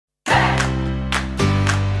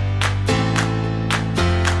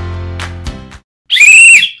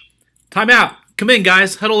Timeout. Come in,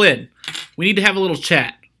 guys. Huddle in. We need to have a little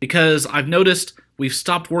chat because I've noticed we've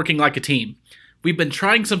stopped working like a team. We've been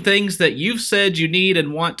trying some things that you've said you need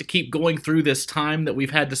and want to keep going through this time that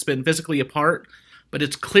we've had to spend physically apart, but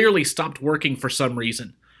it's clearly stopped working for some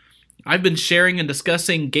reason. I've been sharing and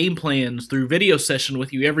discussing game plans through video session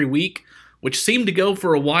with you every week, which seemed to go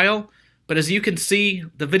for a while, but as you can see,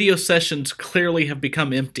 the video sessions clearly have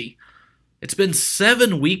become empty. It's been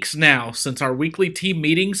 7 weeks now since our weekly team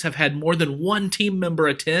meetings have had more than one team member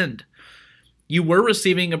attend. You were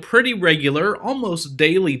receiving a pretty regular, almost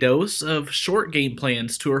daily dose of short game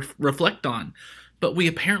plans to reflect on, but we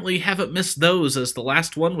apparently haven't missed those as the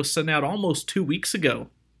last one was sent out almost 2 weeks ago.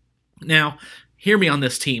 Now, hear me on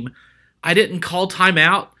this, team. I didn't call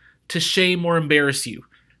timeout to shame or embarrass you,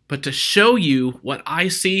 but to show you what I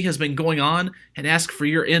see has been going on and ask for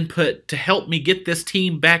your input to help me get this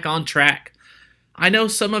team back on track. I know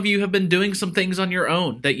some of you have been doing some things on your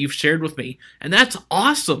own that you've shared with me, and that's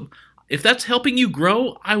awesome. If that's helping you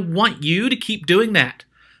grow, I want you to keep doing that.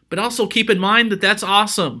 But also keep in mind that that's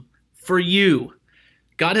awesome for you.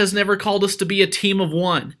 God has never called us to be a team of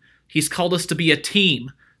one. He's called us to be a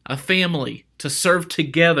team, a family, to serve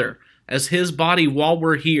together as His body while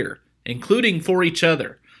we're here, including for each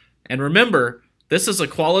other. And remember, this is a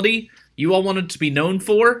quality you all wanted to be known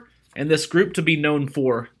for, and this group to be known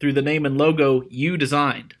for through the name and logo you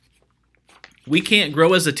designed. We can't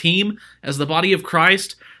grow as a team, as the body of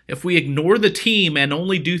Christ, if we ignore the team and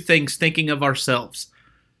only do things thinking of ourselves.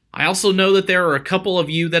 I also know that there are a couple of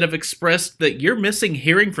you that have expressed that you're missing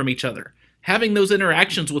hearing from each other, having those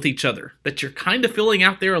interactions with each other, that you're kind of feeling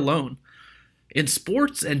out there alone. In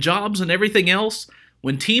sports and jobs and everything else,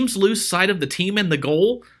 when teams lose sight of the team and the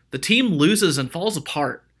goal, the team loses and falls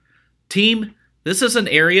apart. Team, this is an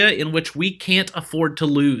area in which we can't afford to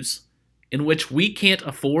lose, in which we can't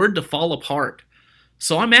afford to fall apart.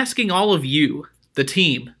 So I'm asking all of you, the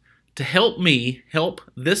team, to help me help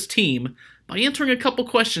this team by answering a couple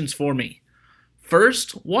questions for me.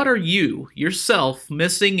 First, what are you, yourself,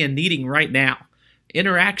 missing and needing right now?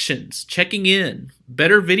 Interactions, checking in,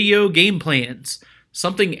 better video game plans,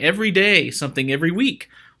 something every day, something every week.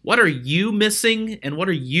 What are you missing and what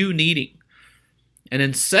are you needing? And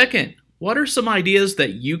then second, what are some ideas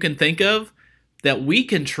that you can think of that we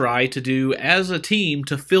can try to do as a team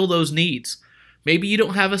to fill those needs? Maybe you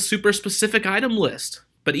don't have a super specific item list,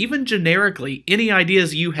 but even generically, any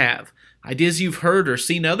ideas you have, ideas you've heard or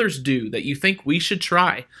seen others do that you think we should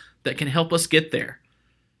try that can help us get there.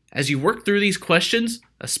 As you work through these questions,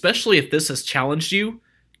 especially if this has challenged you,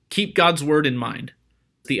 keep God's word in mind.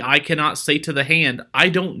 The eye cannot say to the hand, I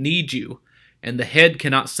don't need you, and the head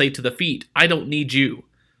cannot say to the feet, I don't need you.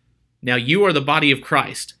 Now you are the body of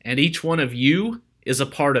Christ, and each one of you is a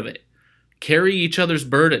part of it. Carry each other's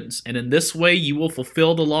burdens, and in this way you will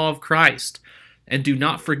fulfill the law of Christ. And do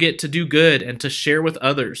not forget to do good and to share with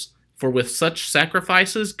others, for with such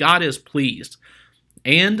sacrifices God is pleased.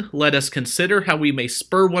 And let us consider how we may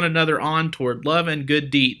spur one another on toward love and good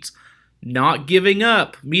deeds, not giving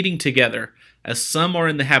up meeting together, as some are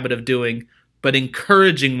in the habit of doing, but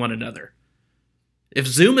encouraging one another. If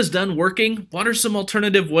Zoom is done working, what are some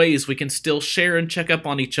alternative ways we can still share and check up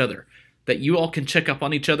on each other, that you all can check up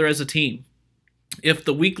on each other as a team? If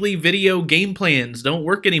the weekly video game plans don't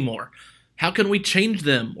work anymore, how can we change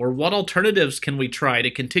them, or what alternatives can we try to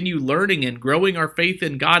continue learning and growing our faith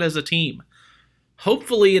in God as a team?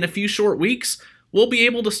 Hopefully, in a few short weeks, we'll be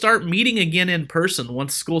able to start meeting again in person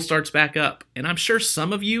once school starts back up, and I'm sure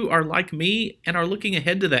some of you are like me and are looking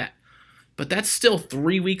ahead to that. But that's still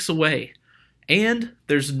 3 weeks away. And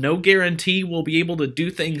there's no guarantee we'll be able to do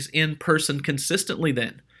things in person consistently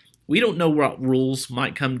then. We don't know what rules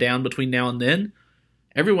might come down between now and then.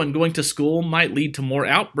 Everyone going to school might lead to more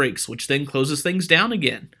outbreaks, which then closes things down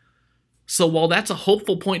again. So while that's a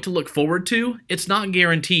hopeful point to look forward to, it's not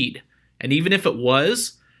guaranteed. And even if it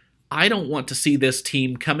was, I don't want to see this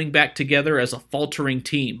team coming back together as a faltering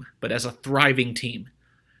team, but as a thriving team.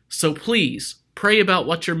 So please, pray about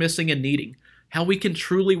what you're missing and needing, how we can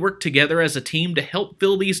truly work together as a team to help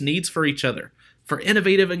fill these needs for each other, for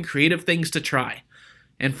innovative and creative things to try,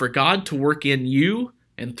 and for God to work in you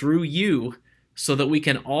and through you so that we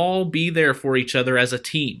can all be there for each other as a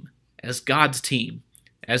team, as God's team,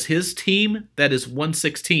 as His team that is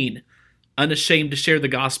 116, unashamed to share the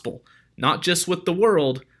gospel, not just with the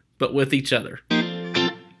world, but with each other.